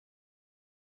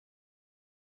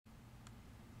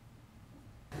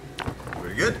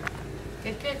Good?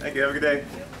 Good, good. Thank you. Have a good day.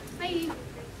 Bye.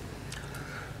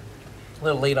 A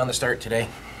little late on the start today.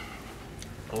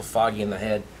 A little foggy in the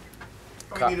head.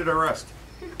 We needed a rest.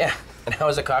 Yeah. And how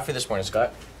was the coffee this morning,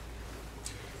 Scott?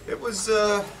 It was,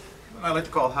 what I like to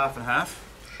call half and half.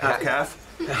 Half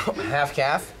calf. Half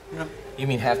calf? Yeah. You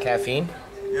mean half caffeine?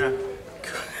 Yeah.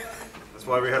 That's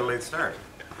why we had a late start.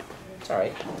 It's all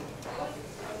right.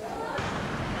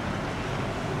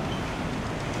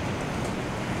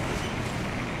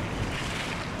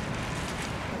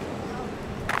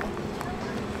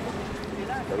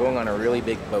 We're going on a really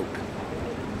big boat.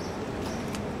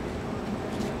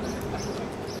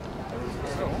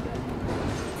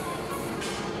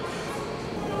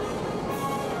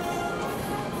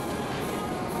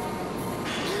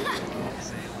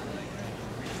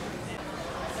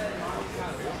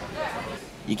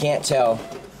 You can't tell,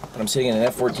 but I'm sitting in an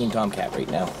F-14 Tomcat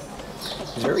right now.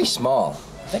 It's very small.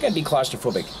 I think I'd be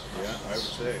claustrophobic. Yeah, I would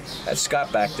say. That's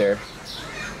Scott back there.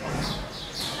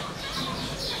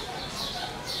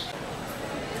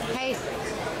 Hey.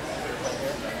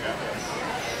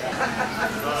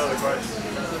 No other questions.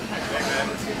 Amen.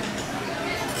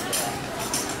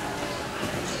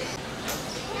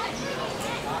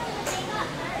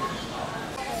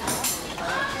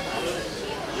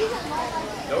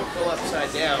 Don't pull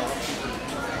upside down.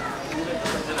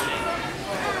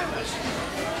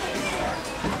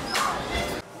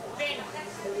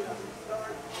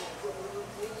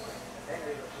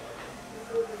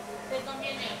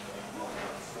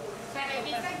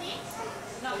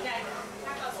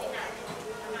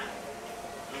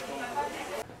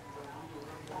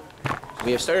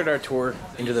 We have started our tour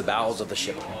into the bowels of the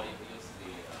ship,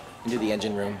 into the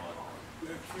engine room.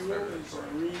 The fuel is a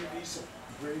marine diesel,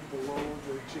 grade below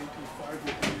the JP5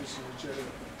 that we use in the jet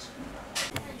airplanes.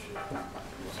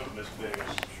 Something this big, I'm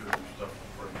sure there's stuff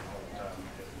for you all the time.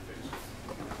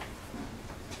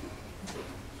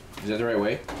 Is that the right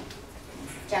way?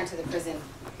 Down to the prison.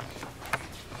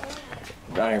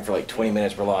 We're down here for like 20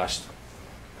 minutes, we're lost.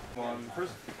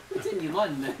 Prison. 这你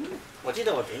乱的，我记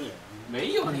得我给你。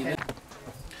没有你的。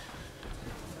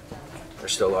 We're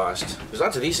still lost. There's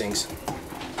lots of these things.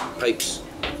 Pipes.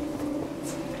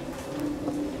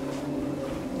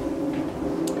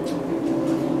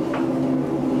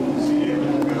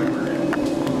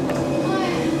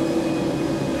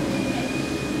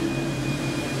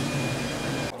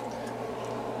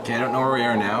 Okay, I don't know where we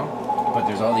are now, but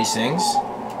there's all these things.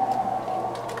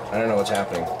 I don't know what's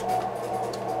happening.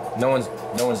 No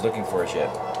one's looking for us yet.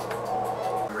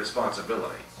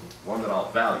 Responsibility, one that I'll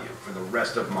value for the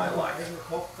rest of my life.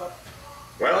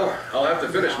 Well, I'll have to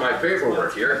finish my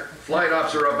paperwork here. Flight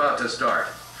ops are about to start.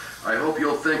 I hope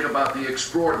you'll think about the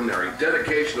extraordinary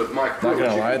dedication of my crew. Not gonna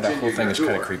as you lie, that continue whole thing your is kind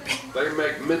of tour. creepy. They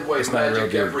make Midway It's not real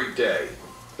magic good. every day.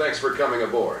 Thanks for coming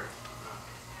aboard.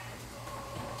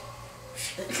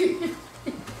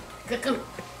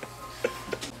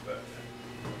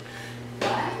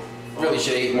 Really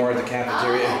should eat more at the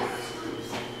cafeteria.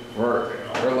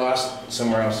 We're lost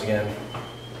somewhere else again.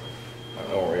 I don't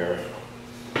know where we are.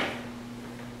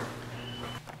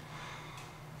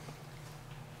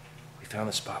 We found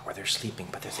the spot where they're sleeping,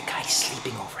 but there's a guy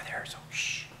sleeping over there, so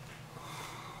shh.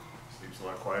 Sleeps a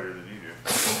lot quieter than you do.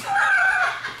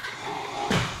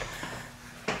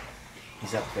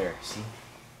 He's up there, see?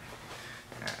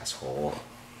 Asshole.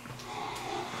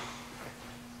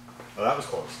 Well, that was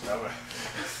close. That was...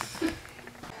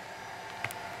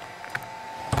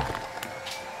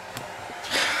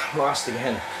 Lost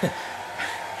again.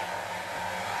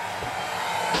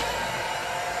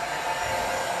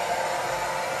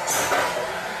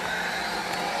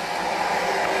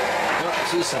 Oh, I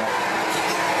see some.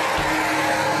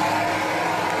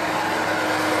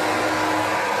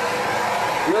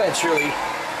 Really and truly,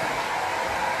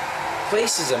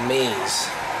 place is a maze.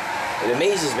 It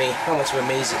amazes me how much of a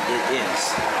maze it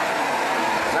is.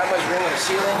 There's not much room on the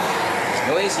ceiling. It's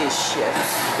noisy as shit.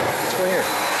 Let's go here.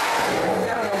 I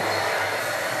don't know.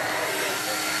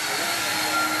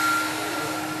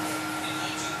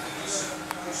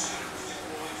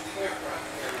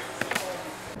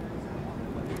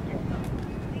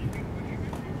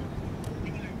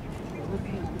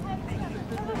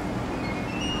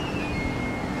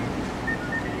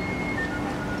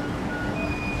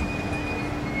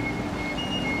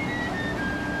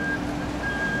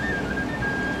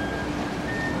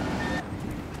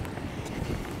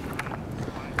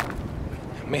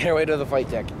 Made our way to the flight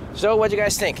deck. So, what'd you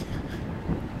guys think? It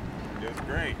was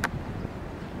great.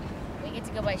 We get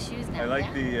to go buy shoes now. I like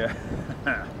yeah?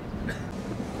 the,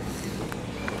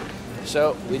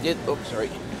 So, we did, oh, sorry.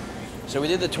 So we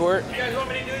did the tour. You guys want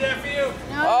me to do that for you?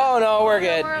 Oh no, we're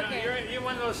good. We're okay. You're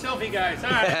one of those selfie guys.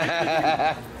 All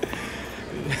right.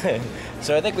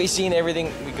 So I think we've seen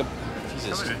everything we could.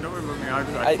 Jesus. Don't remove me.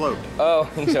 I float. Oh,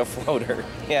 he's a floater.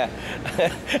 Yeah.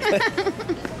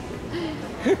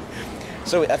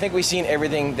 So I think we've seen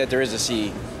everything that there is to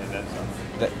see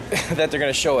that they're going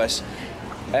to show us.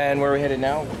 And where are we headed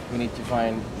now? We need to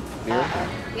find beer.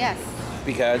 Yes.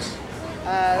 Because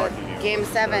Game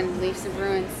 7, Leafs and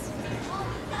Bruins.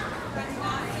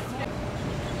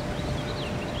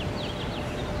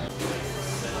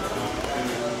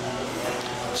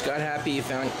 Scott, happy you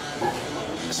found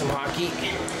some hockey.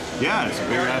 Yeah, it's a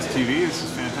big ass TV. This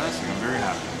is fantastic. I'm very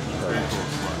happy. Very cool.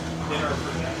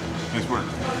 Nice work.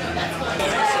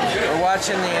 We're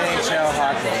watching the NHL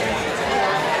hockey game.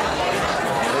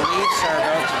 The Leafs are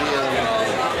about to be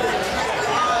eliminated.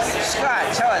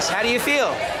 Scott, tell us, how do you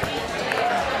feel?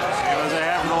 It was I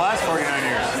have for the last 49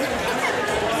 years.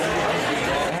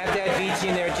 I have that VG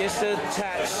in there just a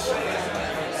touch.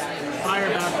 Fire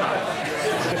baptized.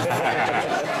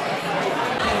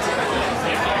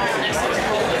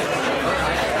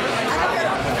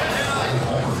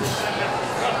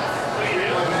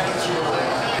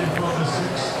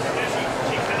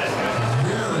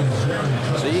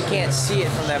 So you can't see it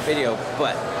from that video,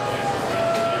 but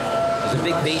there's a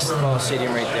big baseball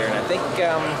stadium right there, and I think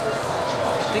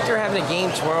they're having a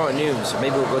game tomorrow at noon, so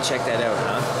maybe we'll go check that out,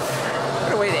 huh?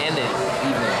 What a way to end it,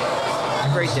 evening. A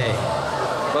great day.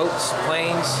 Boats,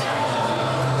 planes,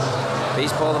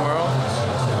 baseball tomorrow.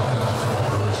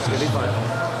 It's gonna be fun.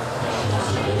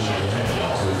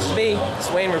 It's me, it's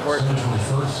TheWayneReport.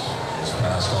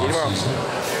 See you tomorrow.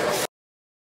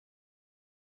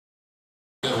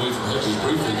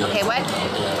 Okay,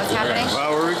 what's happening?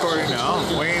 Well, we're recording now.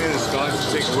 Wayne has gone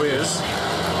to take a whiz,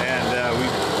 and we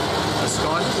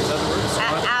absconded, is that the word?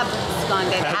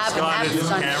 Absconded his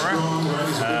camera,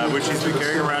 which he's been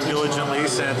carrying around diligently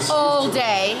since all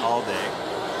day. all day.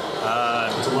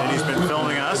 And he's been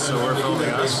filming us, so we're filming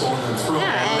us.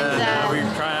 Yeah,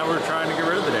 And we're trying to get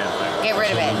rid of the damn thing. Get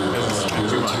rid of it. Because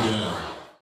it's too much.